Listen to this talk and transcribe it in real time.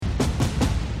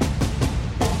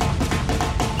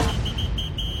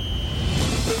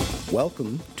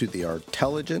Welcome to the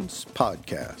Artelligence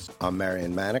Podcast. I'm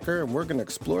Marion Maneker, and we're going to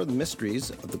explore the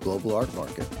mysteries of the global art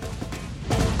market.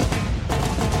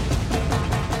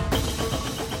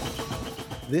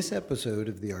 This episode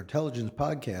of the Artelligence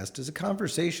Podcast is a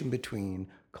conversation between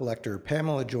collector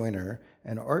Pamela Joyner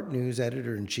and Art News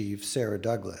Editor-in-Chief Sarah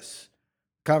Douglas.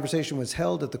 The conversation was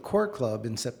held at the Core Club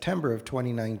in September of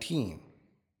 2019.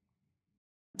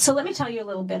 So let me tell you a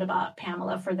little bit about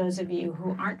Pamela for those of you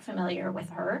who aren't familiar with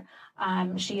her.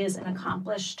 She is an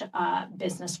accomplished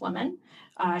businesswoman.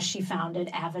 She founded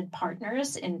Avid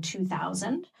Partners in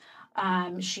 2000.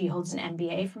 She holds an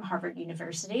MBA from Harvard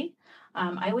University.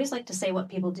 I always like to say what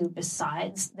people do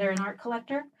besides they're an art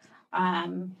collector,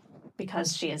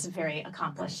 because she is very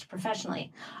accomplished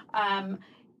professionally.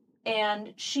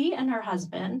 And she and her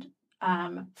husband,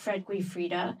 Fred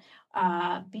Guifrida,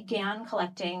 began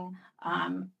collecting,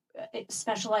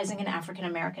 specializing in African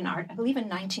American art, I believe in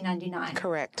 1999.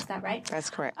 Correct. Is that right? That's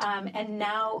correct. And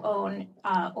now own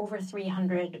over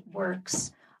 300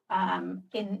 works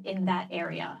in that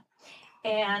area.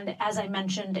 And as I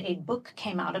mentioned, a book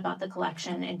came out about the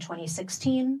collection in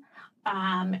 2016.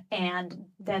 And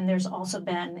then there's also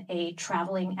been a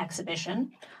traveling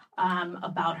exhibition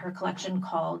about her collection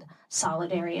called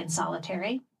Solidary and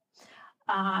Solitary.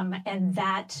 And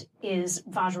that is,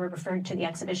 Vajra referred to the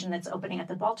exhibition that's opening at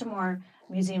the Baltimore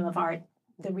Museum of Art.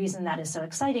 The reason that is so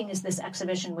exciting is this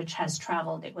exhibition, which has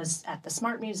traveled. It was at the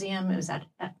Smart Museum. It was at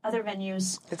other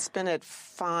venues. It's been at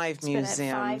five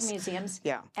museums.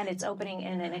 Yeah. And it's opening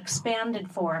in an expanded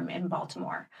form in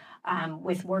Baltimore,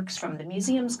 with works from the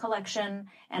museum's collection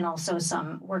and also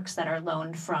some works that are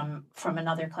loaned from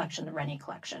another collection, the Rennie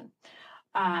collection.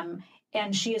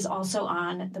 And she is also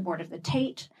on the board of the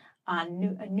Tate,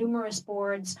 on numerous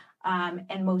boards,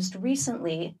 and most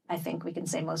recently, I think we can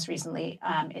say most recently,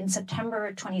 in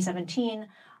September 2017,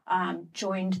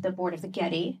 joined the board of the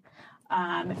Getty,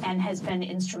 and has been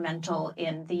instrumental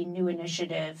in the new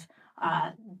initiative.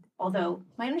 Although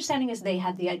my understanding is they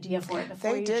had the idea for it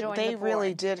before you joined the board. They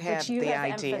really did have the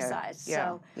idea. Emphasized.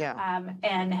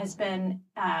 And has been,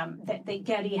 the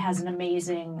Getty has an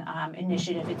amazing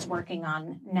initiative it's working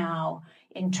on now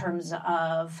in terms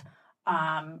of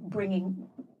bringing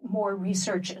more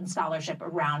research and scholarship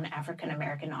around African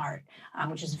American art,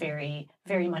 which is very,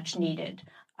 very much needed.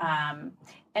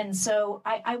 And so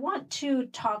I want to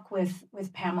talk with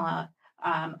Pamela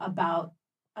about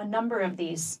a number of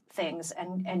these things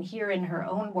and hear in her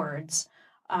own words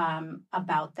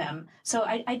about them. So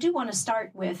I do want to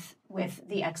start with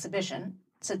the exhibition,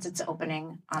 since it's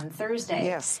opening on Thursday.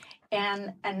 Yes.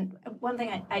 And one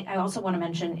thing I also want to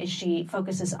mention is she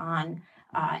focuses on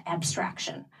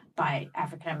abstraction by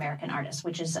African American artists,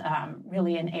 which is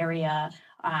really an area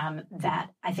that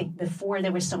I think before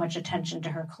there was so much attention to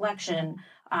her collection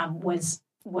was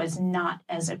not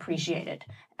as appreciated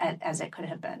as it could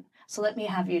have been. So let me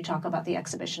have you talk about the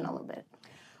exhibition a little bit.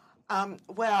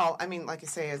 Well, I mean, like I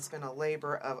say, it's been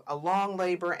a long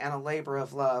labor and a labor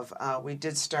of love. We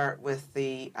did start with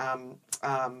the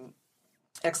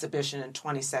exhibition in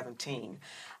 2017.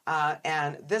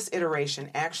 And this iteration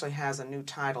actually has a new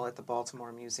title at the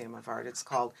Baltimore Museum of Art. It's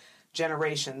called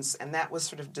Generations, and that was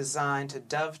sort of designed to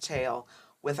dovetail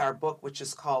with our book, which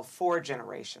is called Four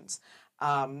Generations.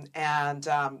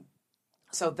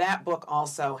 So that book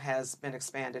also has been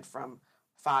expanded from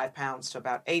 5 pounds to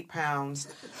about 8 pounds,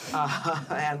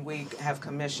 and we have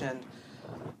commissioned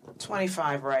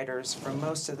 25 writers from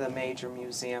most of the major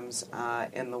museums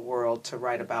in the world to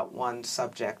write about one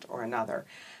subject or another.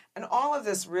 And all of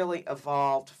this really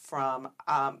evolved from,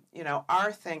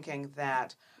 our thinking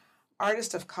that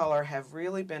artists of color have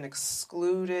really been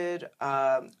excluded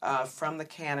from the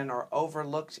canon or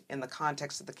overlooked in the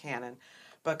context of the canon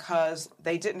because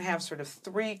they didn't have sort of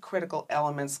three critical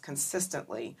elements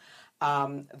consistently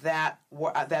that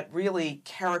really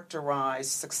characterize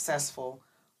successful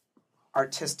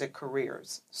artistic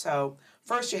careers. So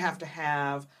first you have to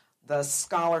have the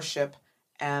scholarship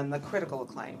and the critical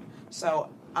acclaim. So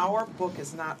our book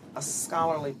is not a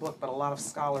scholarly book, but a lot of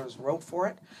scholars wrote for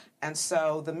it. And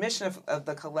so the mission of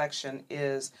the collection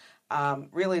is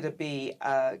really to be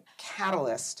a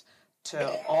catalyst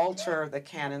to alter the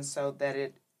canon so that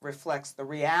it reflects the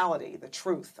reality, the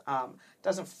truth.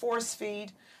 Doesn't force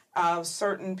feed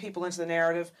certain people into the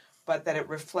narrative, but that it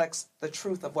reflects the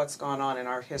truth of what's gone on in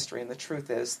our history. And the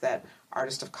truth is that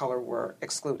artists of color were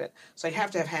excluded. So you have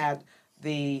to have had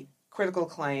the critical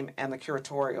acclaim and the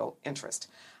curatorial interest.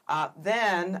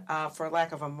 Then, for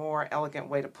lack of a more elegant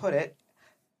way to put it,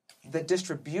 the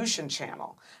distribution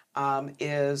channel.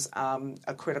 is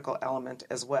a critical element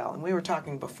as well. And we were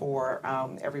talking before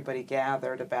everybody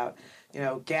gathered about,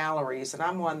 galleries, and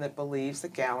I'm one that believes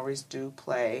that galleries do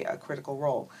play a critical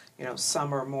role.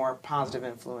 Some are more positive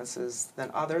influences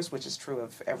than others, which is true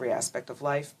of every aspect of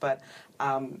life, but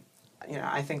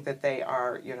I think that they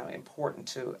are, important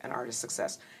to an artist's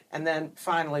success. And then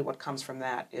finally, what comes from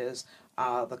that is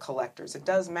the collectors. It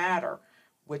does matter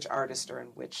which artists are in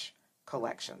which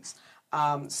collections.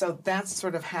 So that's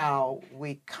sort of how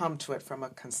we come to it from a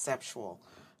conceptual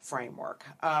framework.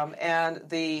 And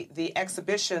the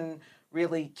exhibition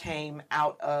really came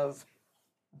out of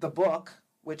the book,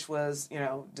 which was,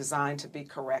 designed to be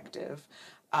corrective.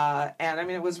 And I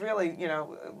mean, it was really,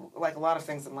 like a lot of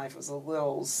things in life, it was a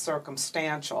little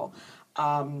circumstantial.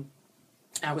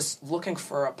 I was looking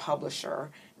for a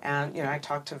publisher, and, I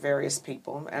talked to various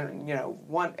people, and,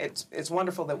 it's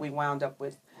wonderful that we wound up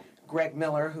with Greg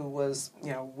Miller, who was,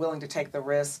 willing to take the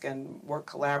risk and work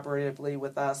collaboratively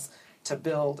with us to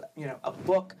build, a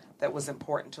book that was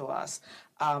important to us.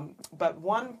 But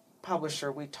one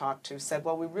publisher we talked to said,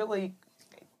 well, we really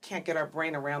can't get our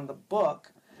brain around the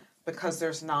book because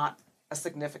there's not a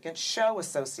significant show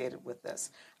associated with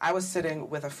this. I was sitting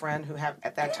with a friend who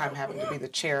at that time happened to be the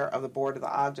chair of the board of the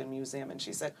Ogden Museum, and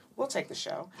she said, we'll take the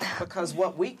show, because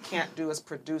what we can't do is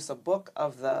produce a book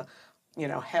of the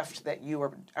heft that you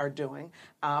are doing,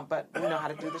 but we know how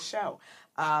to do the show.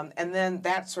 And then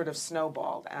that sort of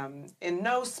snowballed, in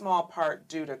no small part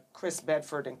due to Chris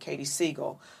Bedford and Katie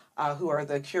Siegel, who are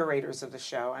the curators of the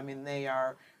show. I mean,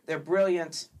 they're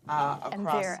brilliant across. And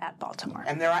they're at Baltimore.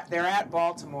 And they're at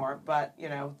Baltimore, but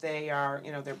they are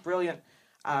they're brilliant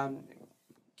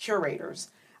curators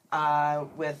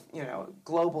with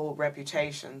global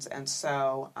reputations, and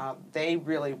so they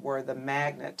really were the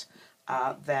magnet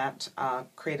that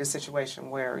created a situation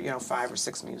where 5 or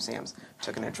 6 museums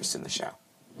took an interest in the show.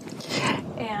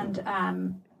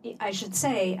 And I should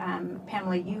say,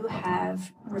 Pamela, you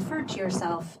have referred to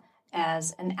yourself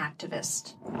as an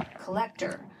activist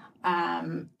collector.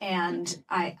 And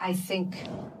I think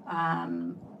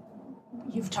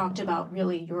you've talked about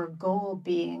really your goal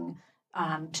being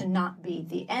to not be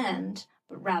the end,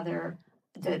 but rather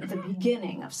the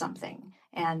beginning of something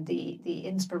and the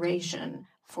inspiration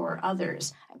for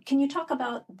others. Can you talk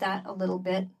about that a little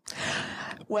bit?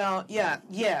 Well,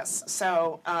 yes.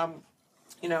 So,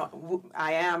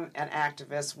 I am an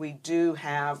activist. We do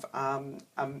have a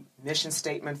mission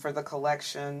statement for the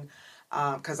collection.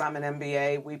 Because I'm an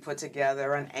MBA, we put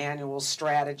together an annual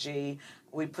strategy.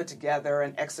 We put together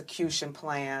an execution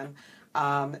plan.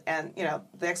 And, the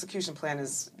execution plan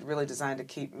is really designed to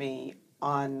keep me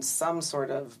on some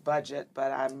sort of budget,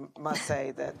 but I must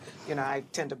say that, I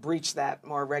tend to breach that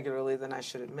more regularly than I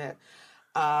should admit.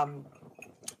 And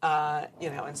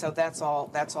so that's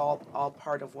all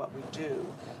part of what we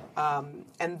do.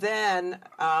 And then,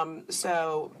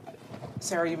 so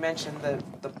Sarah, you mentioned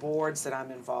the boards that I'm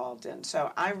involved in.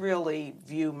 So I really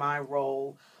view my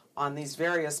role on these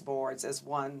various boards as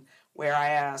one where I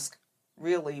ask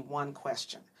really one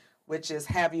question, which is,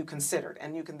 have you considered?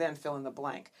 And you can then fill in the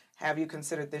blank. Have you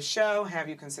considered this show? Have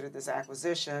you considered this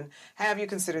acquisition? Have you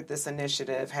considered this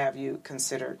initiative? Have you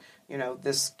considered,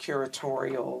 this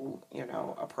curatorial,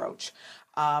 approach?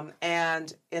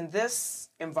 And in this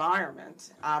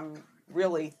environment, I'm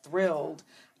really thrilled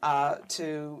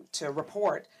to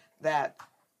report that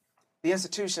the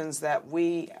institutions that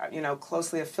we,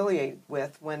 closely affiliate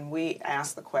with, when we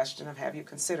ask the question of have you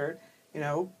considered,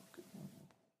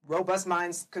 robust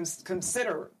minds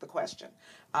consider the question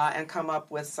and come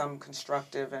up with some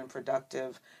constructive and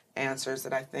productive answers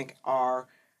that I think are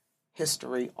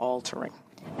history altering.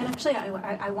 And actually,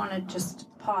 I want to just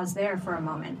pause there for a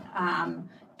moment,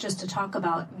 just to talk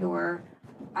about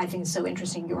I think it's so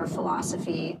interesting, your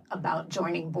philosophy about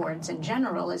joining boards in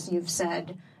general. As you've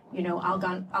said,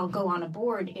 I'll go on a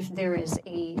board if there is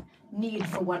a need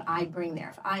for what I bring there.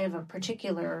 If I have a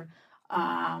particular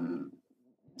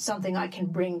something I can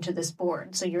bring to this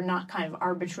board, so you're not kind of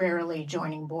arbitrarily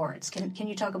joining boards. Can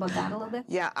you talk about that a little bit?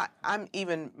 Yeah, I'm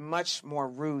even much more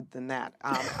rude than that.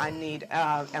 I need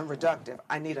and reductive.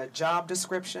 I need a job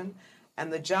description,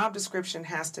 and the job description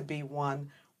has to be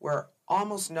one where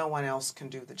almost no one else can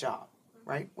do the job.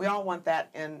 Right? We all want that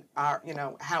in our,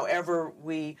 however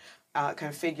we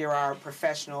configure our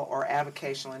professional or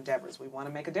avocational endeavors. We want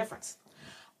to make a difference.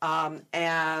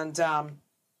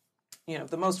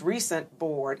 The most recent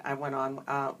board I went on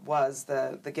was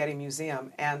the Getty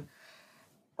Museum,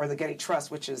 or the Getty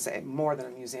Trust, which is more than a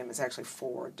museum. It's actually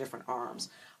 4 different arms.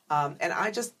 And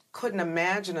I just couldn't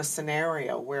imagine a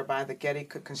scenario whereby the Getty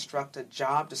could construct a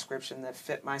job description that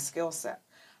fit my skill set.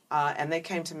 and they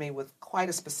came to me with quite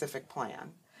a specific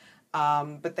plan.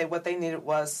 But what they needed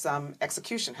was some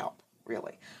execution help,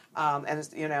 really. And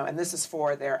this is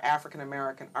for their African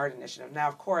American Art Initiative. Now,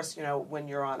 of course, when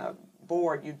you're on a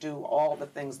board, you do all the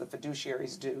things the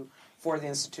fiduciaries do for the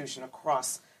institution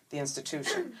across the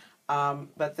institution.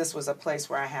 But this was a place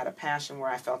where I had a passion, where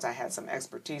I felt I had some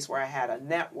expertise, where I had a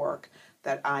network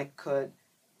that I could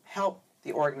help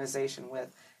the organization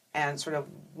with. And sort of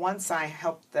once I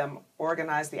helped them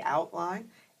organize the outline,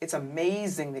 it's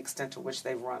amazing the extent to which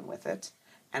they've run with it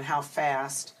and how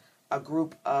fast a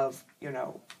group of,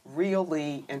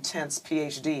 really intense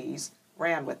PhDs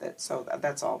ran with it. So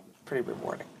that's all pretty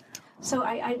rewarding. So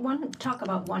I want to talk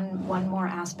about one more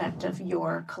aspect of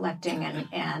your collecting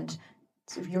and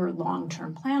sort of your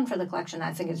long-term plan for the collection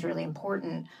I think is really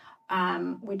important,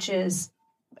 which is,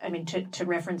 to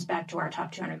reference back to our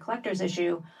Top 200 Collectors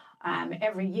issue,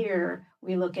 every year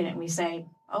we look at it and we say,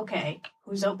 okay,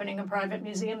 who's opening a private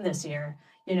museum this year?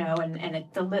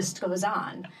 The list goes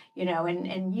on,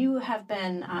 and you have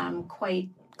been quite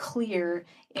clear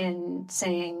in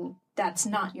saying that's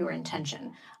not your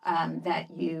intention, that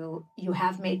you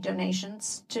have made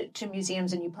donations to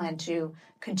museums and you plan to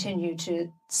continue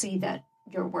to see that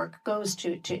your work goes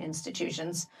to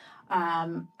institutions.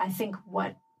 I think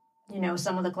what,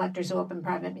 some of the collectors who open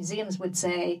private museums would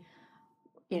say,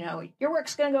 your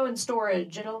work's going to go in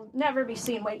storage. It'll never be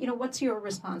seen. What's your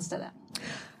response to that?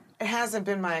 It hasn't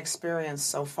been my experience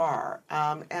so far.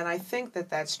 And I think that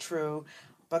that's true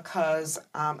because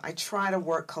I try to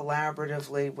work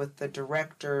collaboratively with the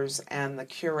directors and the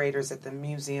curators at the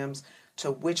museums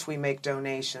to which we make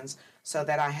donations so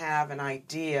that I have an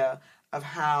idea of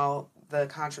how the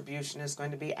contribution is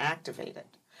going to be activated.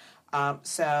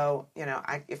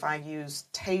 If I use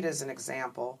Tate as an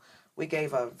example, we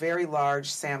gave a very large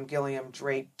Sam Gilliam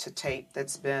drape to Tate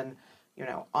that's been,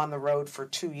 on the road for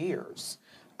 2 years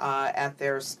at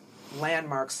their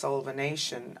landmark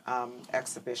Sullivanation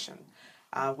exhibition.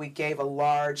 We gave a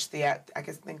large,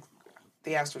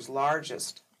 Theaster's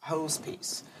largest hose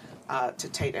piece to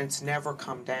Tate, and it's never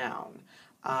come down.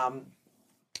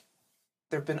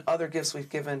 There have been other gifts we've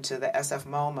given to the SF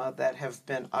MoMA that have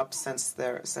been up since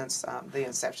the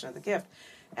inception of the gift.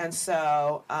 And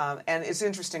so, and it's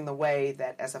interesting the way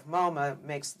that SF MoMA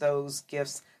makes those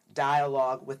gifts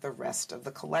dialogue with the rest of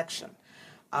the collection,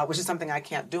 which is something I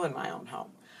can't do in my own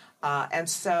home. And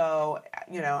so,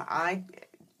 I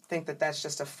think that that's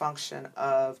just a function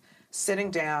of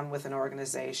sitting down with an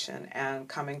organization and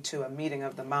coming to a meeting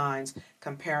of the minds,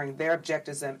 comparing their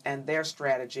objectives and their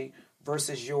strategy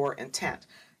versus your intent.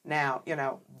 Now,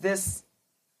 this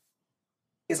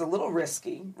is a little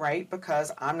risky, right?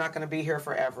 Because I'm not going to be here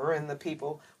forever, and the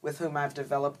people with whom I've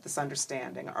developed this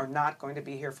understanding are not going to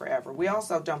be here forever. We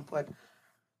also don't put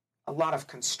a lot of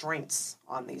constraints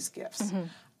on these gifts.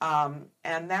 Mm-hmm.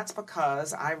 And that's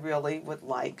because I really would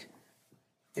like,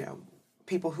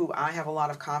 people who I have a lot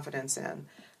of confidence in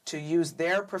to use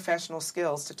their professional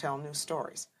skills to tell new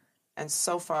stories. And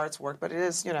so far it's worked, but it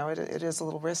is, it is a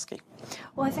little risky.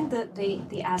 Well, I think that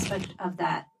the aspect of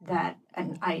that,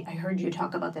 and I heard you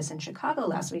talk about this in Chicago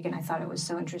last week, and I thought it was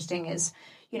so interesting, is,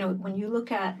 when you look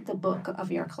at the book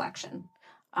of your collection,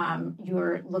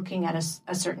 you're looking at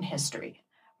a certain history,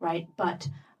 right? But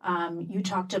you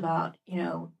talked about,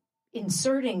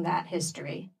 inserting that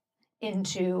history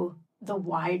into the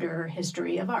wider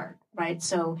history of art, right?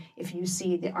 So if you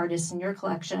see the artists in your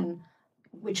collection,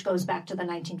 which goes back to the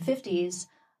 1950s,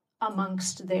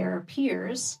 amongst their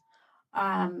peers,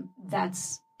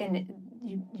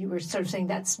 you were sort of saying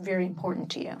that's very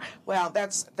important to you. Well,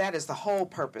 that is the whole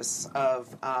purpose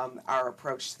of our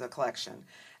approach to the collection.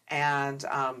 And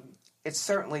it's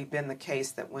certainly been the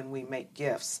case that when we make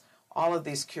gifts, all of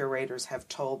these curators have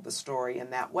told the story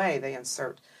in that way. They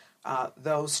insert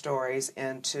those stories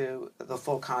into the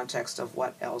full context of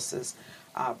what else is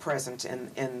present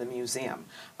in the museum.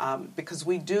 Because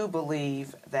we do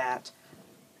believe that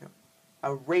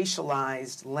a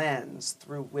racialized lens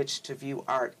through which to view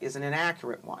art is an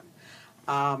inaccurate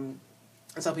one.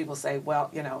 So people say,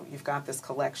 well, you've got this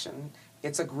collection,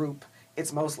 it's a group,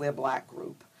 it's mostly a black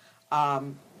group.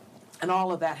 And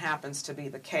all of that happens to be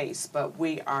the case, but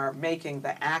we are making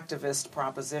the activist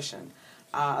proposition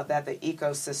that the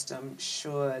ecosystem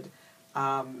should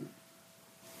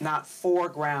not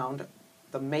foreground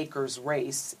the maker's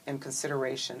race in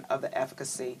consideration of the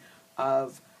efficacy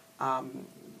of,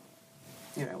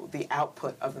 the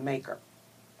output of the maker.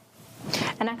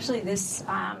 And actually this,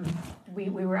 we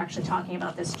were actually talking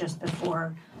about this just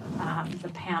before the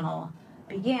panel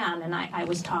began, and I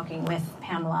was talking with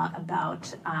Pamela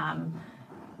about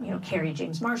Carrie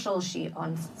James Marshall. She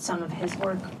owns some of his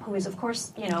work, who is, of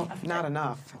course, Not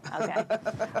enough. Okay.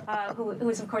 Who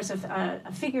is, of course, a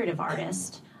figurative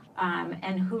artist,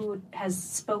 and who has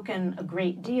spoken a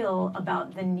great deal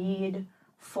about the need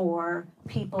for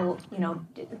people,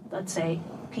 let's say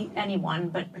anyone,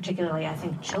 but particularly, I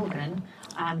think, children,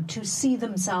 to see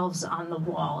themselves on the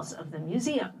walls of the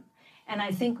museum. And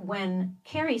I think when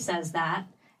Carrie says that,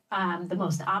 the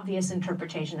most obvious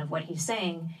interpretation of what he's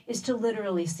saying is to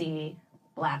literally see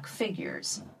Black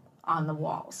figures on the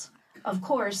walls. Of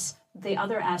course, the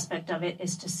other aspect of it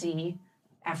is to see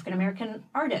African American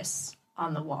artists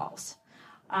on the walls.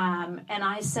 And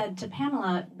I said to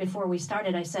Pamela before we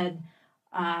started, I said,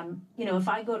 if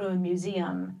I go to a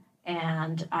museum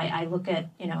and I look at,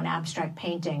 an abstract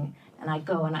painting, and I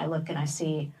go and I look and I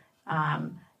see,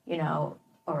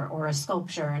 or a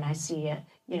sculpture, and I see it,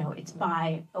 it's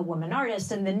by a woman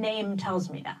artist, and the name tells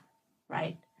me that,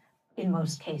 right, in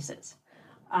most cases.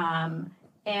 And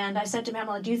I said to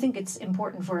Pamela, do you think it's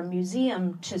important for a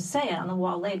museum to say on the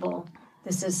wall label,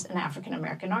 this is an African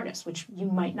American artist, which you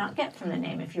might not get from the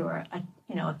name if you're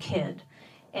a kid?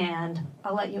 And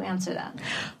I'll let you answer that.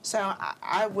 So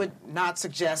I would not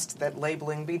suggest that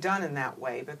labeling be done in that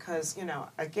way because,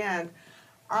 again,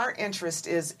 our interest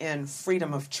is in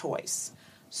freedom of choice.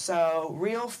 So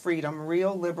real freedom,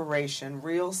 real liberation,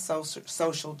 real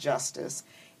social justice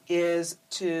is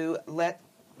to let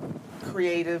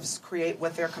creatives create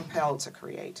what they're compelled to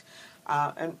create.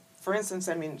 And for instance,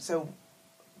 so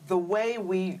the way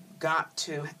we got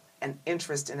to an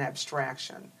interest in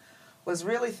abstraction was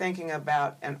really thinking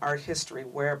about an art history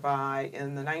whereby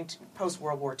in the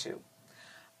post-World War II,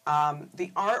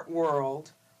 the art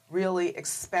world really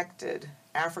expected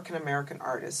African American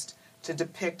artists to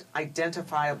depict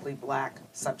identifiably Black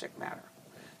subject matter.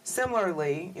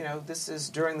 Similarly, this is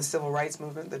during the Civil Rights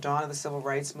Movement, the dawn of the Civil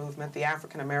Rights Movement, the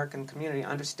African American community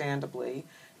understandably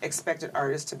expected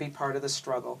artists to be part of the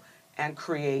struggle and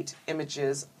create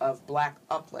images of Black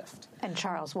uplift. And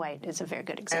Charles White is a very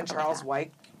good example. And Charles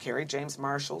White, Carrie James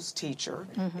Marshall's teacher,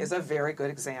 is a very good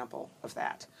example of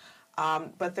that.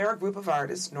 But there are a group of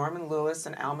artists, Norman Lewis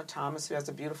and Alma Thomas, who has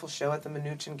a beautiful show at the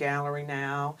Mnuchin Gallery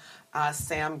now,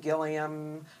 Sam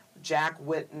Gilliam, Jack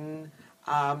Whitten,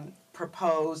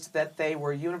 proposed that they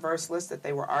were universalists, that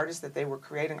they were artists, that they were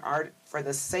creating art for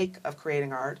the sake of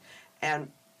creating art.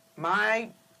 And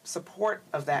my support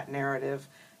of that narrative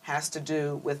has to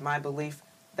do with my belief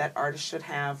that artists should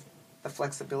have the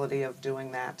flexibility of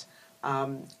doing that.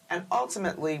 And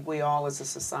ultimately, we all as a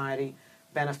society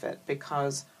benefit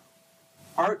because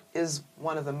art is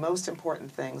one of the most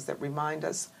important things that remind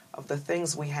us of the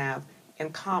things we have in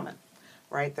common,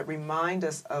 right? That remind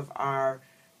us of our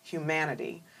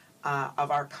humanity,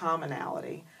 of our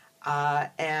commonality.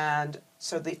 And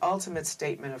so the ultimate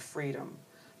statement of freedom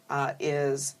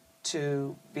is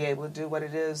to be able to do what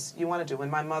it is you want to do. When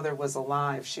my mother was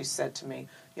alive, she said to me,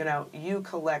 you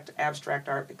collect abstract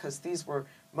art because these were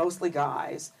mostly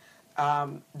guys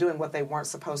doing what they weren't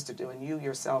supposed to do, and you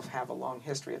yourself have a long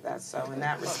history of that. So in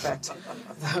that respect,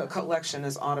 the collection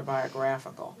is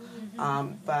autobiographical.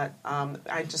 But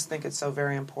I just think it's so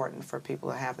very important for people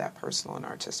to have that personal and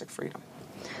artistic freedom.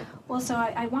 Well, so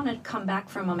I want to come back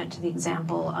for a moment to the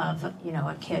example of,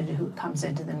 a kid who comes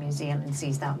into the museum and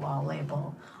sees that wall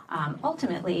label.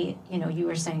 Ultimately, you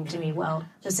were saying to me, well,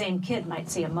 the same kid might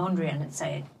see a Mondrian and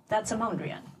say, that's a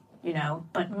Mondrian,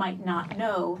 but might not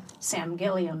know Sam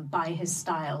Gilliam by his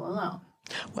style alone.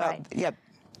 Well, right? Yep.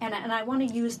 And I want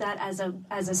to use that as a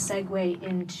segue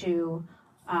into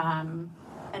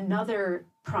another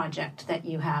project that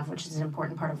you have, which is an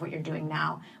important part of what you're doing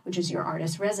now, which is your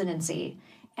artist residency.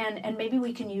 And maybe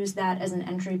we can use that as an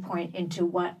entry point into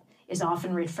what is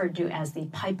often referred to as the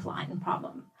pipeline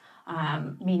problem,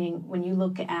 meaning when you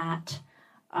look at,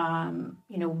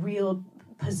 real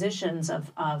positions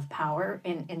of power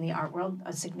in the art world,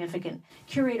 significant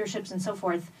curatorships and so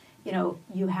forth,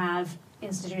 you have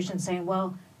institutions saying,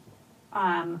 well,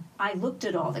 I looked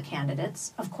at all the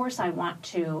candidates. Of course I want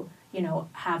to,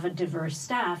 have a diverse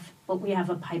staff, but we have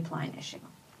a pipeline issue.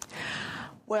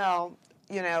 Well,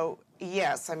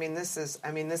 yes. This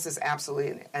is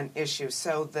absolutely an issue.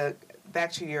 So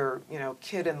back to your,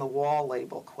 kid in the wall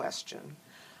label question.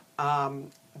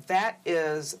 That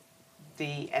is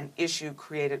an issue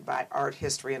created by art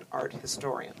history and art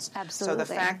historians. Absolutely. So the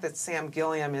fact that Sam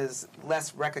Gilliam is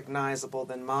less recognizable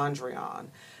than Mondrian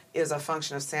is a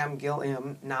function of Sam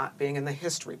Gilliam not being in the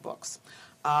history books.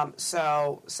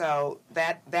 So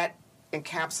that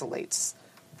encapsulates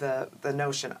the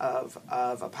notion of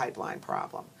a pipeline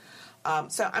problem.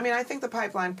 I think the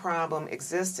pipeline problem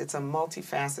exists. It's a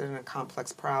multifaceted and a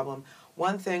complex problem.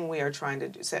 one thing we are trying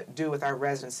to do with our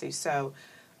residency, so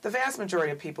the vast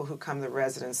majority of people who come to the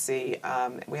residency,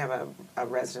 we have a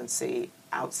residency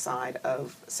outside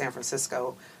of San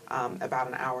Francisco, about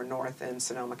an hour north in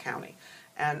Sonoma County.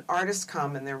 And artists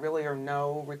come, and there really are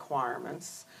no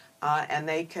requirements. And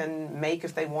they can make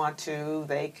if they want to,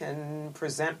 they can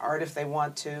present art if they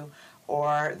want to,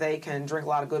 or they can drink a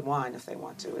lot of good wine if they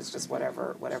want to. It's just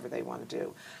whatever they want to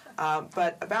do.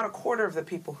 But about a quarter of the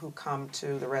people who come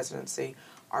to the residency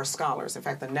are scholars. In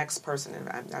fact, the next person,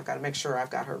 and I've got to make sure I've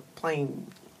got her plane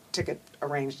ticket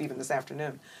arranged even this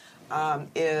afternoon,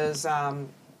 is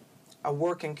a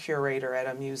working curator at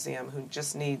a museum who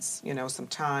just needs, some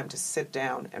time to sit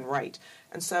down and write.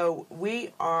 And so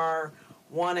we are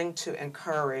wanting to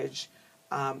encourage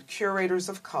curators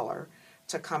of color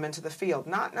to come into the field,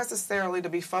 not necessarily to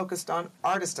be focused on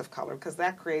artists of color, because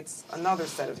that creates another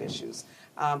set of issues.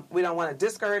 We don't want to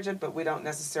discourage it, but we don't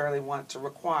necessarily want to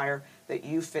require that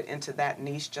you fit into that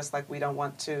niche, just like we don't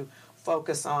want to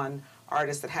focus on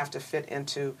artists that have to fit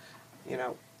into,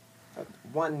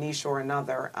 one niche or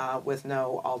another with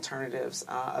no alternatives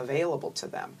available to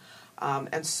them.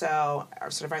 And so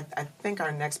I think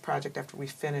our next project after we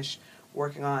finish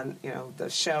working on, the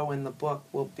show and the book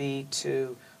will be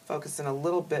to focus in a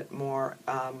little bit more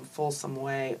fulsome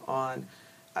way on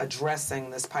addressing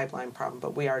this pipeline problem,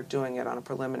 but we are doing it on a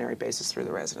preliminary basis through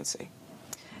the residency.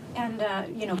 And,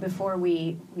 before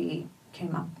we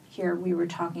came up here, we were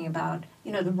talking about,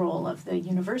 the role of the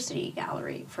university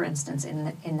gallery, for instance,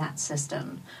 in that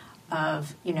system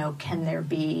of, can there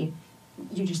be,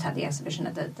 you just had the exhibition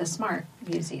at the Smart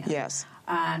Museum. Yes.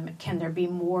 Can there be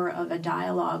more of a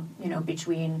dialogue,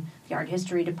 between the art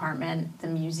history department, the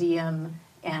museum,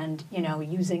 and,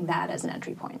 using that as an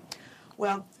entry point?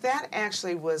 Well, that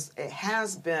actually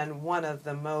has been one of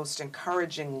the most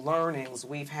encouraging learnings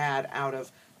we've had out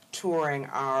of touring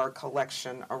our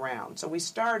collection around. So we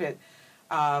started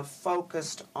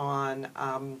focused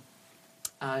on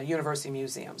university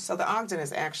museums. So the Ogden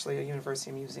is actually a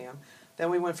university museum.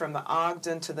 Then we went from the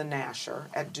Ogden to the Nasher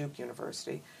at Duke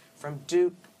University, from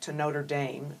Duke to Notre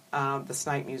Dame, the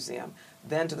Snipe Museum,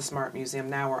 then to the Smart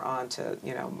Museum. Now we're on to,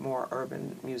 more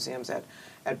urban museums at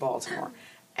Baltimore.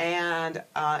 And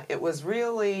it was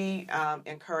really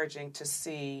encouraging to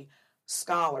see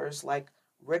scholars like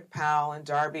Rick Powell and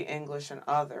Darby English and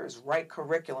others write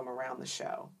curriculum around the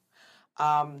show.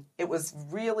 It was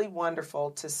really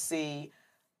wonderful to see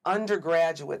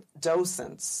undergraduate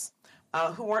docents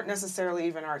who weren't necessarily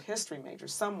even art history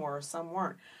majors. Some were, some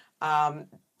weren't.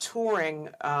 Touring,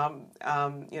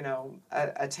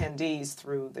 attendees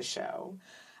through the show.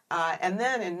 And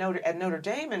then at Notre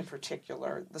Dame in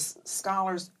particular, the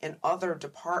scholars in other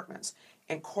departments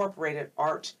incorporated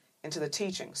art into the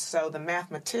teaching. So the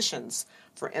mathematicians,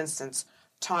 for instance,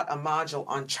 taught a module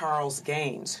on Charles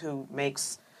Gaines, who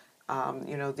makes,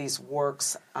 these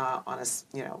works on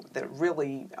that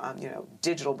really,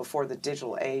 digital before the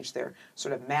digital age. They're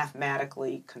sort of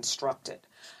mathematically constructed.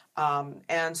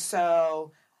 And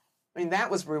so,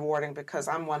 that was rewarding because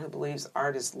I'm one who believes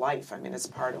art is life. It's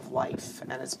part of life,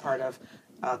 and it's part of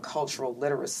cultural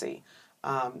literacy.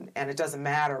 And it doesn't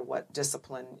matter what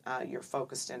discipline you're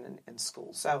focused in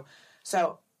school.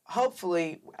 So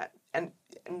hopefully, and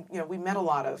we met a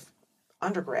lot of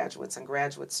undergraduates and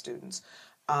graduate students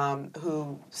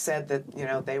who said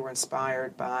that, they were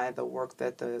inspired by the work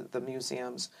that the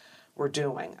museums were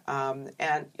doing.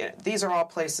 And these are all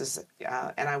places,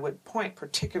 and I would point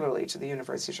particularly to the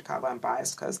University of Chicago. I'm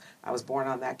biased because I was born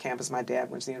on that campus. My dad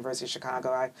went to the University of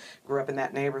Chicago. I grew up in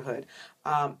that neighborhood.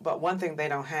 But one thing they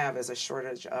don't have is a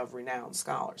shortage of renowned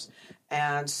scholars.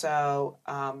 And so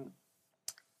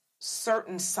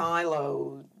certain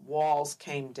silo walls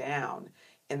came down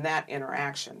in that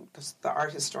interaction because the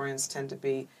art historians tend to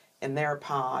be in their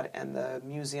pod and the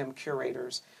museum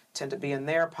curators tend to be in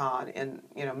their pod in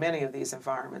many of these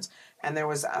environments. And there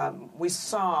was we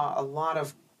saw a lot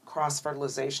of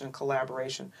cross-fertilization and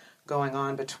collaboration going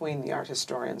on between the art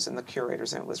historians and the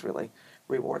curators, and it was really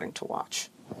rewarding to watch.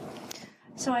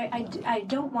 So I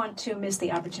don't want to miss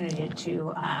the opportunity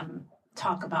to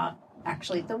talk about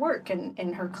actually the work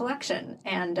in her collection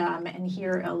and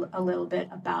hear a little bit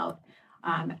about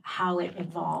how it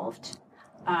evolved.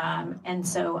 And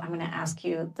so I'm going to ask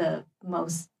you the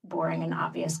most boring and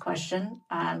obvious question.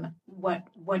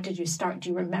 What did you start? Do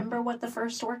you remember what the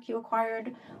first work you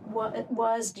acquired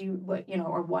was?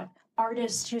 Or what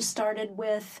artist you started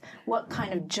with? What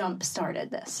kind of jump started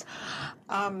this?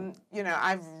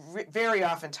 I very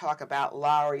often talk about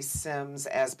Lowry Sims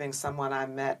as being someone I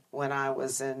met when I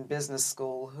was in business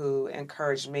school who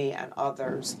encouraged me and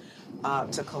others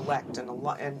to collect,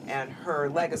 and her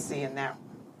legacy in that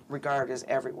regard is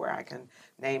everywhere. I can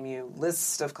name you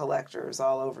lists of collectors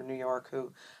all over New York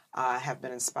who have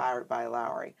been inspired by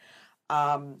Lowry.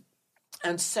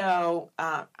 And so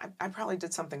I probably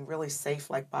did something really safe,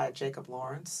 like buy a Jacob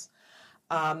Lawrence.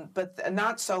 But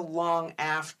not so long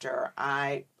after,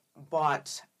 I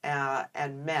bought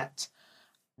and met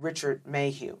Richard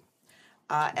Mayhew.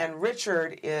 And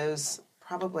Richard is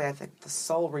probably, I think, the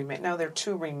sole there are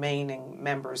two remaining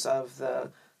members of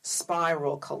the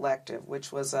Spiral Collective,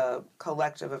 which was a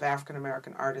collective of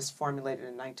African-American artists formulated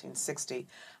in 1960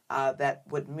 that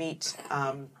would meet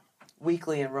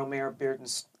weekly in Romare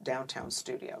Bearden's downtown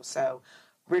studio. So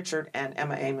Richard and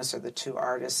Emma Amos are the two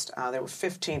artists. There were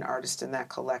 15 artists in that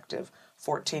collective,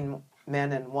 14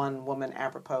 men and 1 woman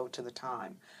apropos to the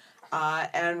time.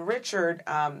 And Richard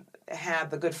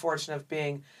had the good fortune of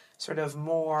being sort of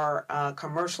more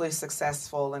commercially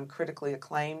successful and critically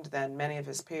acclaimed than many of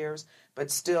his peers, but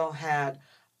still had,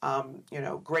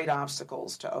 great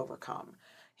obstacles to overcome.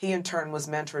 He, in turn, was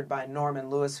mentored by Norman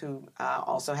Lewis, who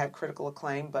also had critical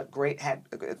acclaim, but had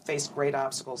faced great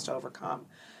obstacles to overcome.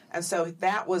 And so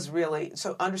that was really,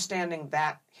 understanding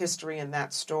that history and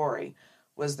that story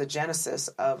was the genesis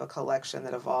of a collection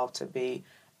that evolved to be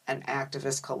an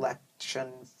activist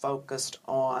collection focused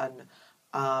on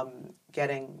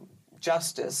getting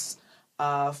justice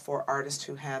for artists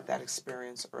who had that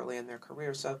experience early in their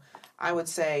career. So I would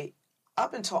say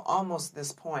up until almost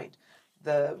this point,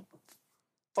 the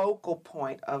focal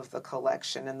point of the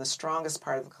collection and the strongest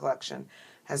part of the collection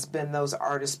has been those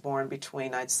artists born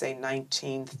between, I'd say,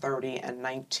 1930 and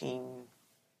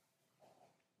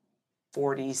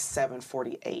 1947,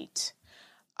 48.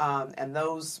 And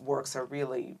those works are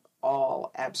really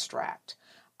all abstract.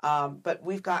 But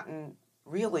we've gotten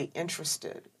really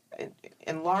interested,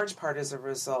 in large part as a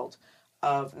result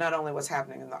of not only what's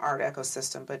happening in the art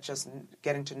ecosystem, but just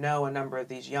getting to know a number of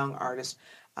these young artists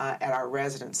at our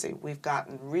residency. We've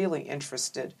gotten really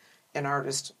interested in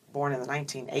artists born in the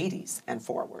 1980s and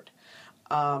forward.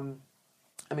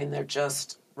 They're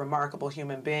just remarkable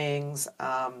human beings.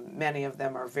 Many of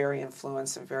them are very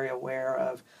influenced and very aware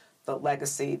of the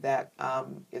legacy that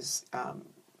is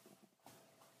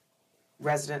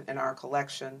resident in our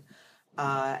collection.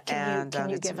 Can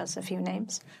you give us a few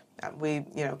names?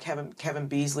 Kevin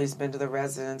Beasley's been to the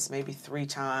residence maybe 3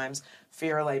 times.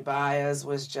 Firale Baez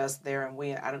was just there,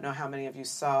 and I don't know how many of you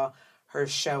saw her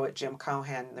show at Jim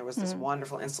Cohan. There was this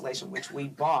wonderful installation which we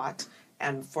bought,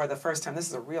 and for the first time, this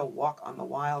is a real walk on the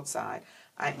wild side,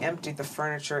 I emptied the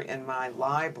furniture in my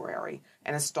library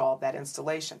and installed that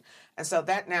installation. And so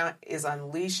that now is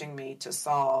unleashing me to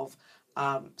solve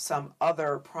some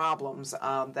other problems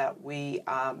that we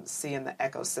see in the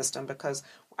ecosystem, because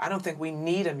I don't think we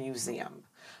need a museum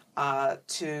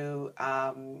to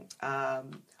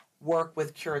work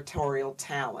with curatorial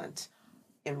talent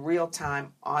in real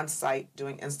time on site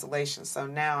doing installations. So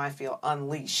now I feel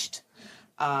unleashed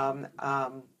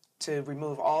to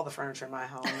remove all the furniture in my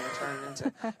home and turn it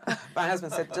into. My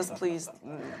husband said, "Just please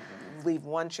leave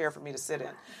one chair for me to sit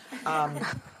in."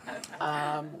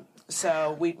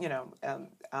 So we,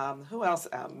 who else?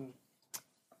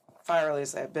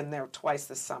 Fireley's been there twice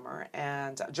this summer,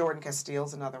 and Jordan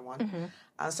Castile's another one. Mm-hmm.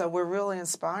 So we're really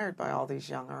inspired by all these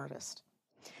young artists.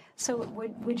 So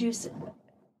would you?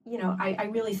 I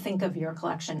really think of your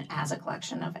collection as a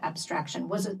collection of abstraction.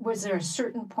 Was there a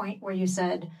certain point where you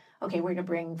said, "Okay, we're going to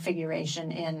bring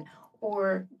figuration in,"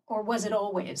 or was it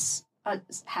always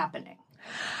happening?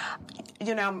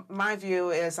 My view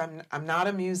is I'm not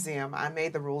a museum. I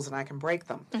made the rules and I can break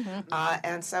them. Mm-hmm.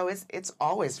 And so it's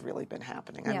always really been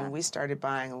happening. I mean, we started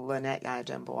buying Lynette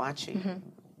Yadim Boakye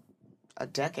a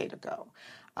decade ago.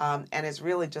 And it's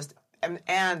really just,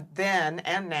 and then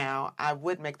and now I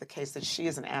would make the case that she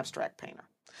is an abstract painter.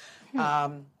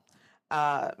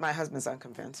 My husband's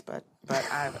unconvinced, but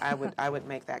I would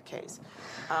make that case.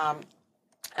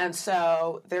 And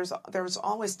so there's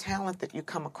always talent that you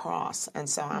come across, and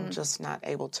so I'm just not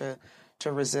able to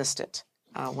resist it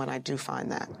when I do find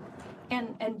that.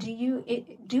 And do you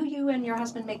and your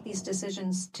husband make these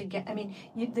decisions together? I mean,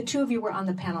 the two of you were on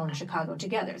the panel in Chicago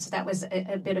together, so that was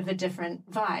a bit of a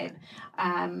different vibe.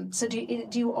 So do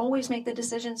you always make the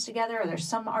decisions together? Are there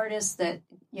some artists that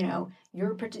you're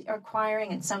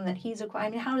acquiring and some that he's acquiring?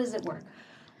 I mean, how does it work?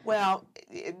 Well,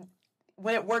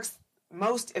 when it works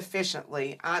most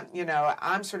efficiently,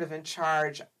 I'm sort of in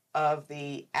charge of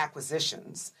the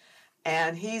acquisitions,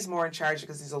 and he's more in charge,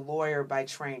 because he's a lawyer by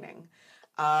training,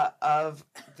 of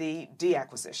the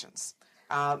deacquisitions,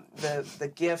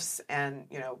 the gifts, and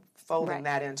folding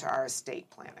that into our estate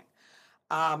planning.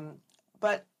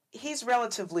 But he's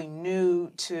relatively new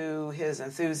to his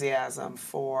enthusiasm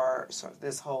for sort of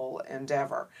this whole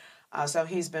endeavor. So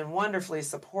he's been wonderfully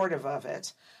supportive of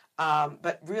it,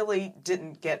 but really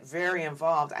didn't get very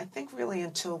involved, I think really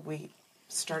until we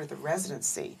started the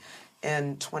residency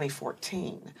in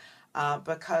 2014,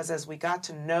 because as we got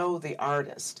to know the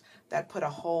artist, that put a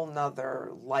whole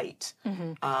nother light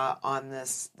on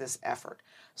this effort.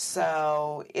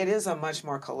 So it is a much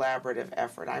more collaborative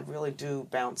effort. I really do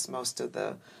bounce most of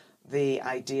the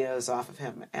ideas off of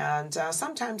him, and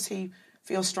sometimes he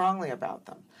feels strongly about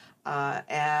them,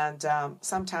 and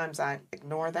sometimes I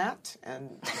ignore that and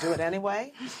do it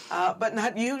anyway, but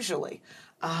not usually,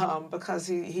 because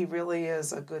he really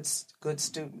is a good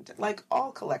student, like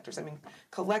all collectors. I mean,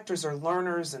 collectors are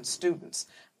learners and students,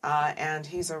 and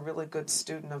he's a really good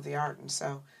student of the art, and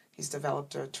so he's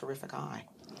developed a terrific eye.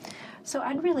 So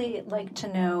I'd really like to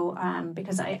know,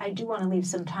 because I do want to leave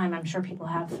some time. I'm sure people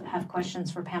have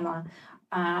questions for Pamela.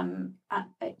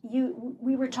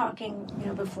 We were talking,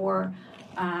 before,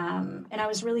 and I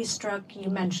was really struck. You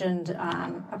mentioned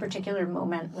a particular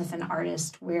moment with an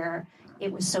artist where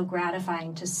it was so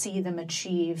gratifying to see them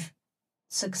achieve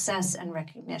success and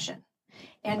recognition.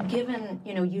 And given,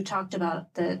 you talked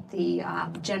about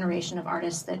the generation of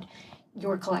artists that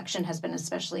your collection has been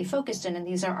especially focused in, and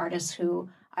these are artists who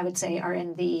I would say are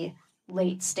in the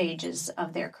late stages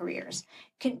of their careers.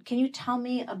 Can you tell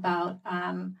me about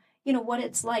what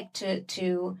it's like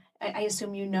to I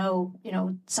assume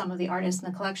some of the artists in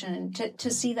the collection, and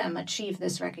to see them achieve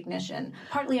this recognition,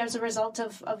 partly as a result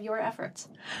of your efforts?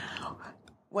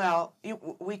 Well,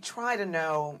 we try to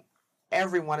know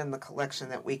everyone in the collection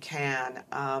that we can,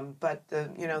 but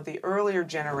the earlier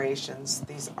generations,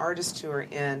 these artists who are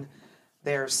in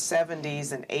their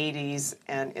 70s and 80s,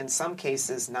 and in some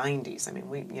cases 90s. I mean,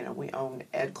 we own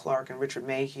Ed Clark and Richard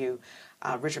Mayhew.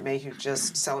 Richard Mayhew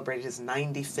just celebrated his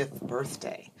 95th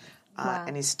birthday, wow.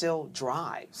 And he still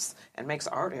drives and makes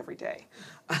art every day.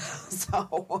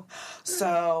 So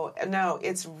no,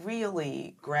 it's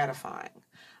really gratifying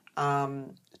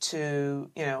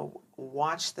to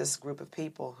watch this group of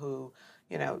people who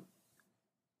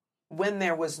when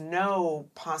there was no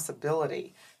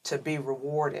possibility to be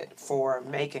rewarded for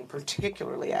making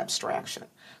particularly abstraction,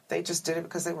 they just did it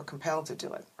because they were compelled to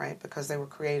do it, right? Because they were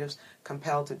creatives,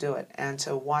 compelled to do it. And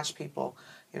to watch people,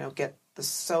 get the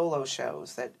solo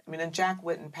shows and Jack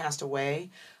Whitten passed away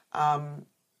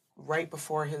right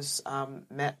before his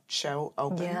Met show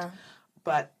opened. Yeah.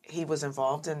 But he was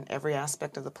involved in every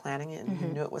aspect of the planning, and he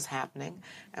knew it was happening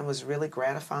and was really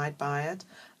gratified by it.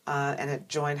 And it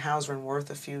joined Hauser and Wirth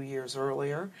a few years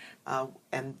earlier,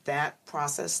 and that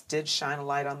process did shine a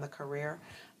light on the career.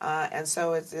 And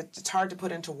so it's hard to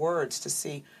put into words to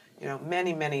see,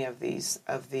 many of these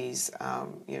these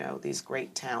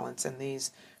great talents and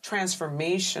these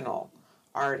transformational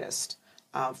artists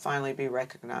finally be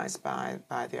recognized by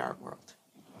the art world.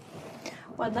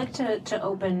 Well, I'd like to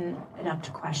open it up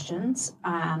to questions.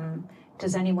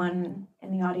 Does anyone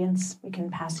in the audience, we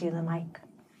can pass you the mic.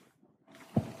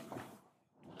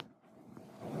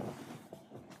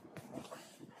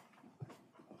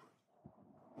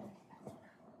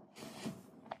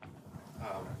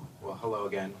 Well, hello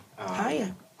again.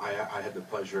 Hi. I had the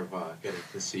pleasure of getting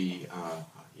to see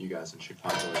you guys in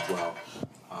Chicago as well.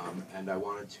 And I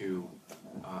wanted to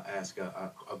ask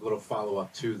a little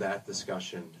follow-up to that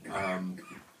discussion.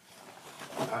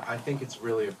 I think it's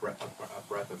really a breath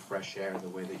of fresh air, the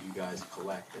way that you guys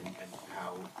collect, and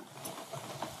how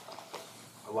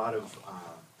a lot of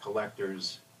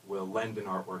collectors will lend an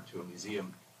artwork to a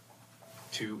museum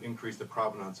to increase the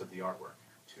provenance of the artwork,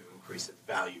 to increase its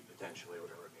value potentially, or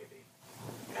whatever it may be.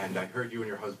 And I heard you and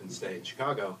your husband say in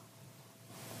Chicago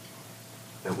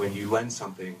that when you lend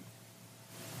something,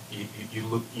 you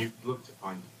look to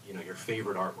find your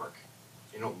favorite artwork.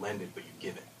 You don't lend it, but you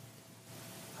give it.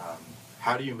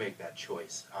 How do you make that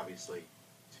choice? Obviously,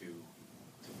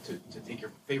 to take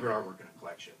your favorite artwork in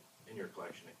your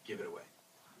collection, and give it away.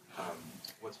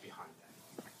 What's behind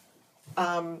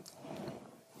that?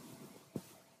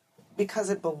 Because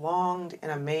it belonged in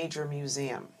a major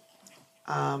museum.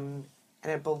 And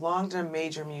it belonged in a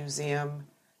major museum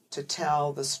to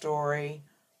tell the story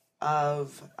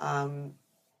of, and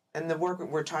the work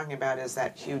we're talking about is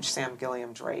that huge Sam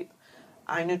Gilliam drape.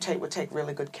 I knew Tate would take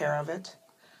really good care of it.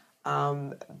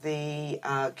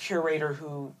 The curator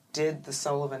who did the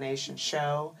Soul of a Nation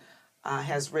show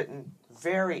has written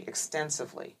very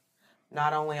extensively,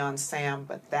 not only on Sam,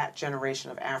 but that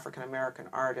generation of African-American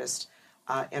artists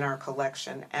in our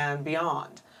collection and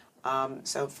beyond.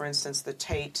 So, for instance, the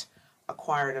Tate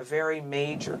acquired a very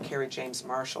major Kerry James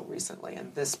Marshall recently,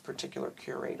 and this particular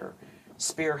curator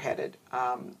spearheaded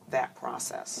that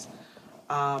process.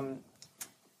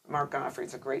 Mark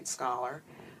Gottfried's a great scholar,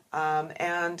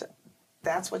 and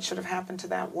that's what should have happened to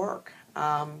that work.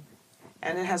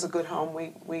 And it has a good home.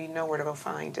 We know where to go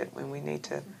find it when we need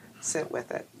to sit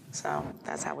with it. So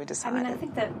that's how we decided. I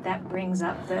think that brings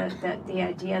up the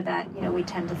idea that, we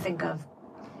tend to think of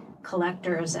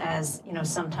collectors as,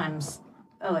 sometimes,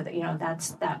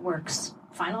 that's that work's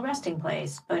final resting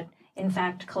place. But in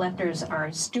fact, collectors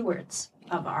are stewards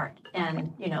of art,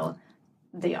 and,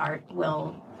 the art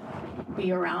will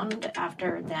be around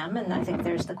after them. And I think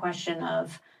there's the question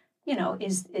of,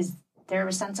 is there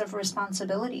a sense of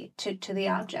responsibility to the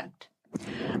object?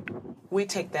 We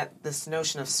take this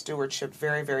notion of stewardship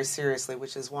very, very seriously,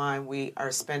 which is why we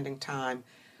are spending time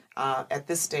at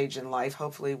this stage in life.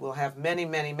 Hopefully we'll have many,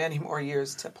 many, many more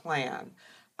years to plan.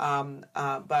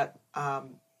 But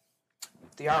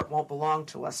the art won't belong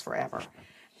to us forever.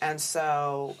 And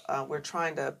so we're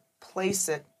trying to place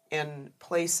it in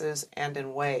places and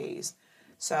in ways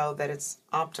so that it's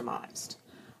optimized.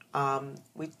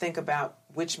 We think about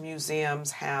which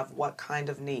museums have what kind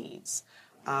of needs.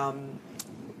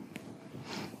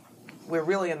 We're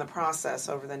really in the process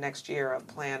over the next year of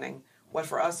planning what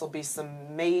for us will be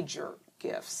some major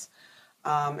gifts.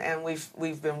 And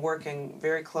we've been working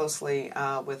very closely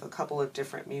with a couple of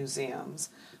different museums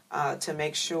to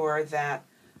make sure that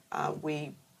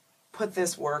we put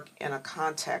this work in a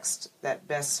context that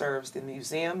best serves the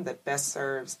museum, that best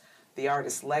serves the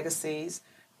artist's legacies,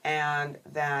 and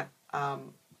that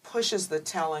pushes the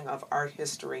telling of art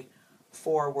history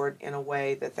forward in a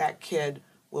way that kid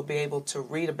will be able to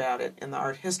read about it in the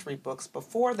art history books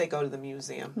before they go to the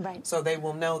museum. Right. So they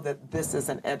will know that this is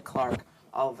an Ed Clark,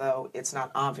 although it's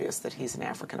not obvious that he's an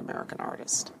African-American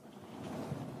artist.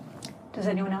 Does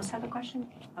anyone else have a question?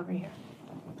 Over here.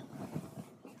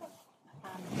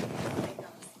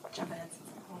 Jump in since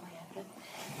I'm only active.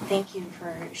 Thank you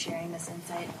for sharing this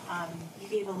insight. You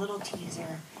gave a little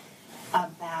teaser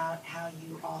about how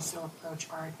you also approach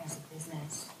art as a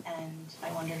business, and I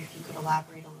wondered if you could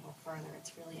elaborate a little further.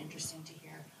 It's really interesting to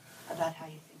hear about how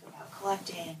you think about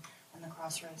collecting and the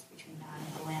crossroads between that and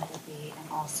philanthropy, and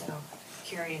also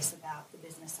curious about the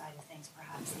business side of things,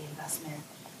 perhaps the investment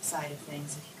side of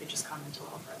things, if you could just comment a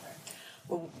little further.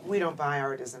 Well, we don't buy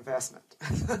art as investment.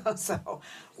 So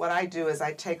what I do is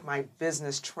I take my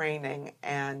business training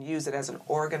and use it as an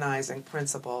organizing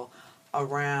principle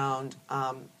around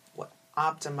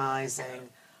optimizing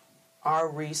our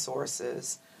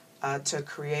resources to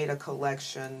create a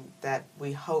collection that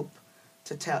we hope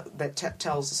to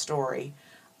tells a story,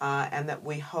 and that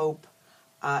we hope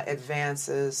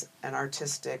advances an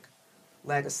artistic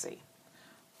legacy.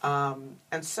 And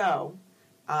so,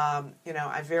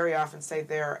 I very often say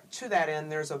to that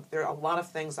end, there are a lot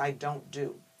of things I don't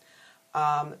do.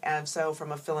 And so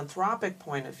from a philanthropic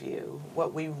point of view,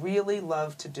 what we really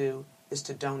love to do is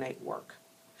to donate work.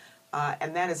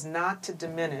 And that is not to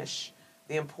diminish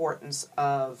the importance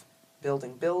of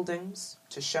building buildings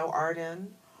to show art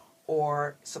in,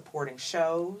 or supporting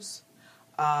shows,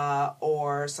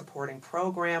 or supporting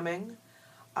programming.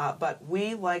 But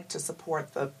we like to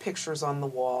support the pictures on the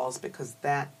walls because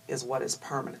that is what is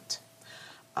permanent.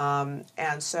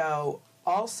 And so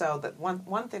also that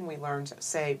one thing we learned,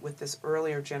 say, with this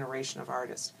earlier generation of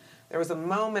artists, there was a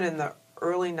moment in the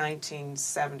early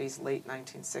 1970s, late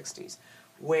 1960s,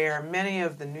 where many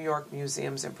of the New York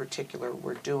museums in particular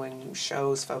were doing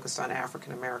shows focused on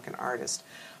African American artists.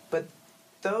 But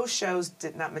those shows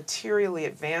did not materially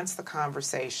advance the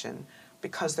conversation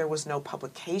because there was no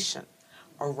publication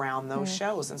around those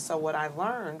shows. And so what I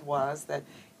learned was that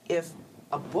if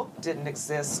a book didn't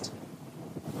exist,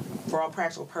 for all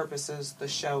practical purposes, the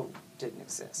show didn't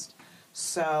exist.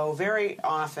 So very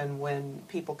often when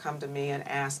people come to me and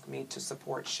ask me to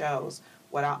support shows,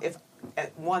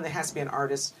 one, there has to be an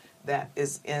artist that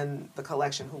is in the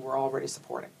collection who we're already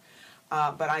supporting.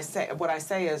 But what I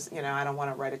say is, I don't want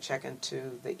to write a check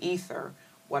into the ether.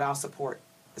 What I'll support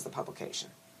is the publication.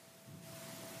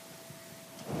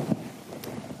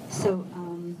 So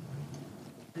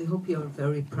I hope you're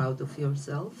very proud of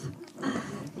yourself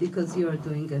because you are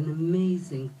doing an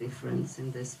amazing difference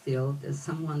in this field as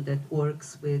someone that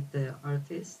works with the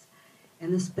artists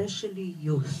and especially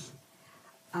youth.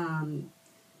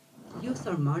 Youth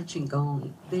are marching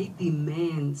on. They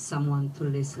demand someone to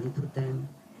listen to them.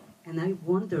 And I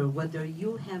wonder whether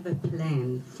you have a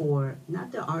plan for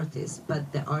not the artist,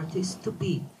 but the artist to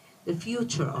be, the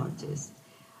future artist.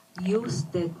 Youth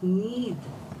that need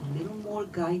a little more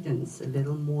guidance, a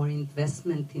little more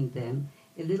investment in them,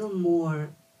 a little more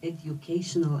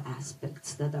educational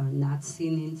aspects that are not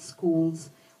seen in schools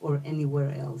or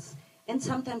anywhere else. And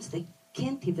sometimes they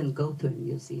can't even go to a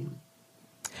museum?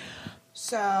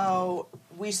 So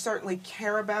we certainly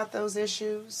care about those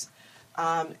issues,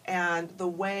 and the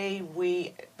way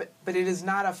but it is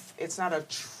not it's not a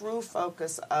true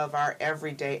focus of our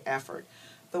everyday effort.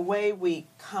 The way we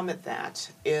come at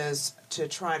that is to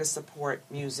try to support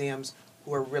museums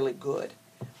who are really good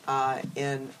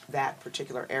in that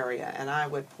particular area, and I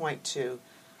would point to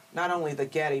not only the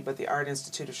Getty but the Art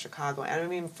Institute of Chicago, and I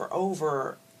mean for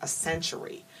over a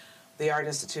century, the Art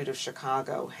Institute of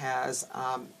Chicago has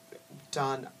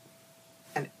done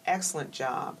an excellent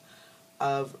job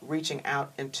of reaching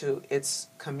out into its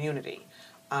community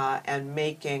and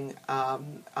making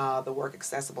the work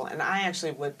accessible. And I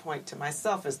actually would point to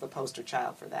myself as the poster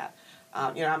child for that.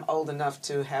 I'm old enough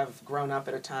to have grown up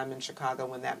at a time in Chicago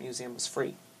when that museum was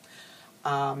free.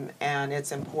 And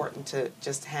it's important to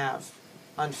just have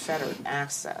unfettered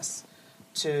access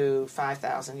to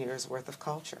 5,000 years worth of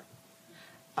culture.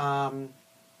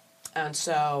 And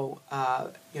so,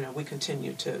 we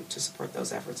continue to support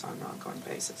those efforts on an ongoing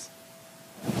basis.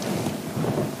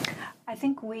 I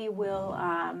think we will,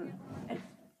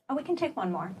 we can take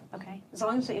one more, okay? As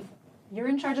long as if you're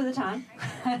in charge of the time.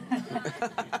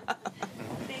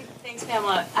 Thanks,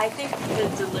 Pamela. I think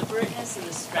the deliberateness and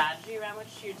the strategy around which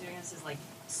you're doing this is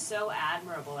so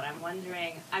admirable, and I'm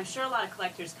wondering, I'm sure a lot of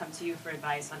collectors come to you for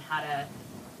advice on how to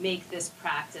make this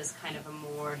practice kind of a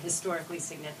more historically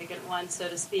significant one, so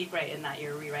to speak, right, in that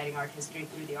you're rewriting art history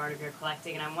through the art of your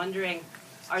collecting. And I'm wondering,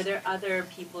 are there other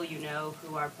people you know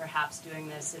who are perhaps doing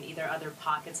this in either other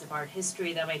pockets of art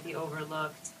history that might be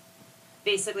overlooked?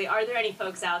 Basically, are there any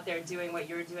folks out there doing what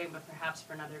you're doing, but perhaps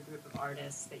for another group of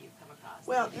artists that you've come across?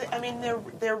 Well,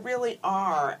 there really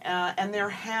are, and there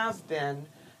have been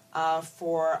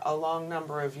for a long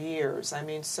number of years.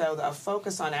 So the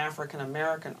focus on African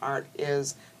American art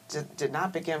did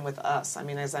not begin with us.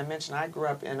 As I mentioned, I grew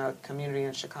up in a community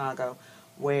in Chicago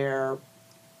where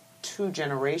 2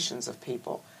 generations of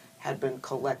people had been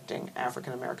collecting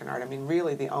African American art.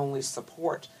 Really the only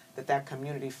support that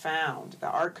community found, the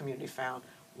art community found,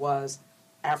 was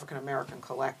African American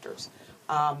collectors.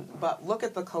 But look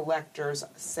at the collectors,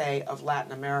 say, of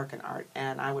Latin American art,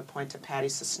 and I would point to Patty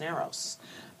Cisneros.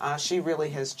 She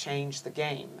really has changed the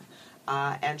game.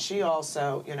 And she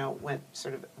also, went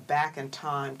sort of back in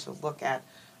time to look at,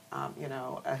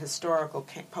 a historical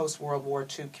post-World War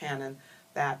II canon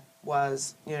that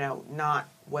was, not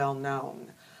well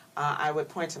known. I would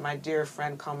point to my dear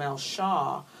friend Comel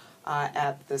Shaw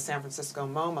at the San Francisco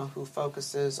MoMA, who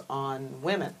focuses on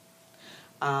women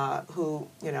who,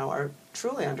 are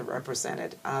truly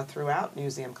underrepresented throughout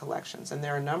museum collections. And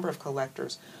there are a number of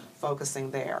collectors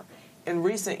focusing there. In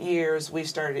recent years, we've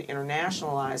started to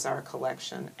internationalize our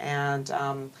collection, and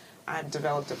I've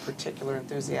developed a particular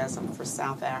enthusiasm for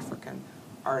South African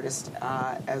artists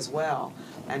as well.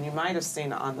 And you might have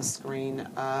seen on the screen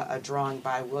a drawing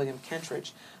by William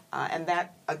Kentridge. And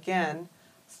that, again,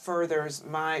 furthers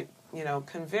my,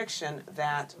 conviction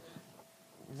that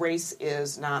race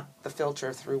is not the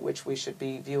filter through which we should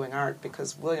be viewing art,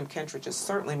 because William Kentridge is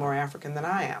certainly more African than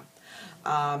I am.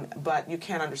 But you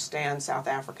can't understand South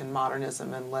African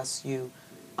modernism unless you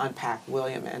unpack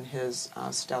William and his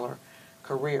stellar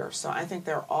career. So I think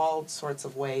there are all sorts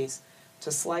of ways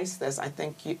to slice this. I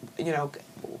think,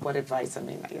 what advice,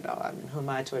 who am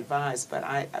I to advise? But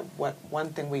one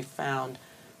thing we found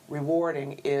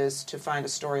rewarding is to find a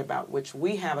story about which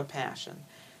we have a passion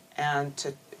and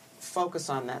to focus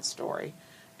on that story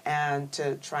and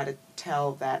to try to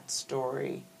tell that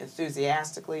story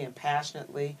enthusiastically and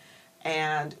passionately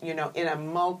and, in a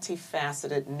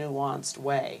multifaceted, nuanced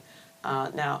way.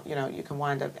 Now, you can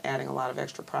wind up adding a lot of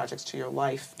extra projects to your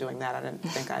life doing that. I didn't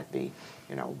think I'd be,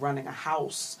 running a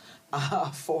house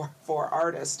for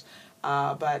artists.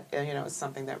 But, it's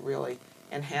something that really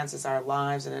enhances our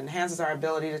lives and enhances our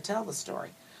ability to tell the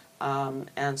story.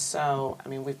 And so,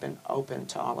 we've been open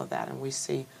to all of that, and we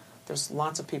see there's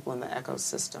lots of people in the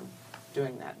ecosystem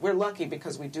doing that. We're lucky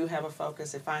because we do have a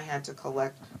focus. If I had to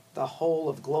collect the whole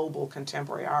of global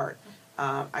contemporary art,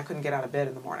 I couldn't get out of bed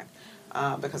in the morning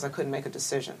because I couldn't make a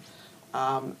decision.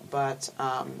 But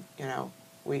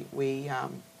we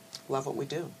love what we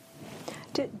do.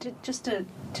 Just to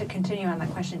continue on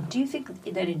that question, do you think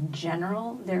that in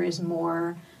general there is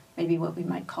more maybe what we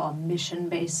might call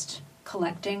mission-based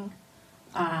collecting?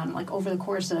 Over the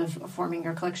course of forming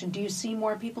your collection, do you see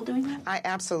more people doing that? I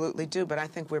absolutely do, but I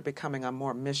think we're becoming a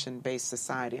more mission-based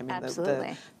society.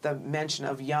 Absolutely. The mention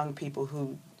of young people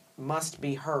who must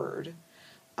be heard,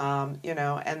 and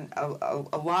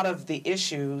a lot of the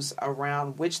issues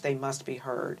around which they must be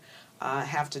heard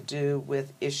have to do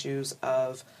with issues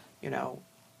of,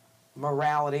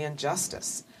 morality and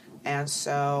justice. And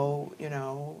so,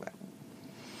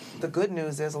 the good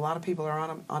news is a lot of people are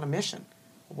on a mission,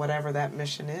 whatever that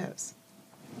mission is.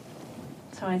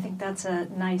 So I think that's a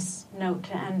nice note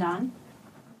to end on.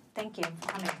 Thank you for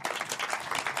coming.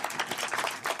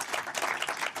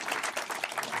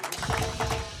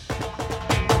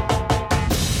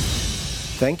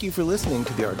 Thank you for listening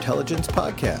to the Artelligence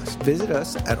Podcast. Visit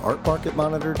us at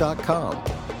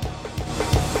artmarketmonitor.com.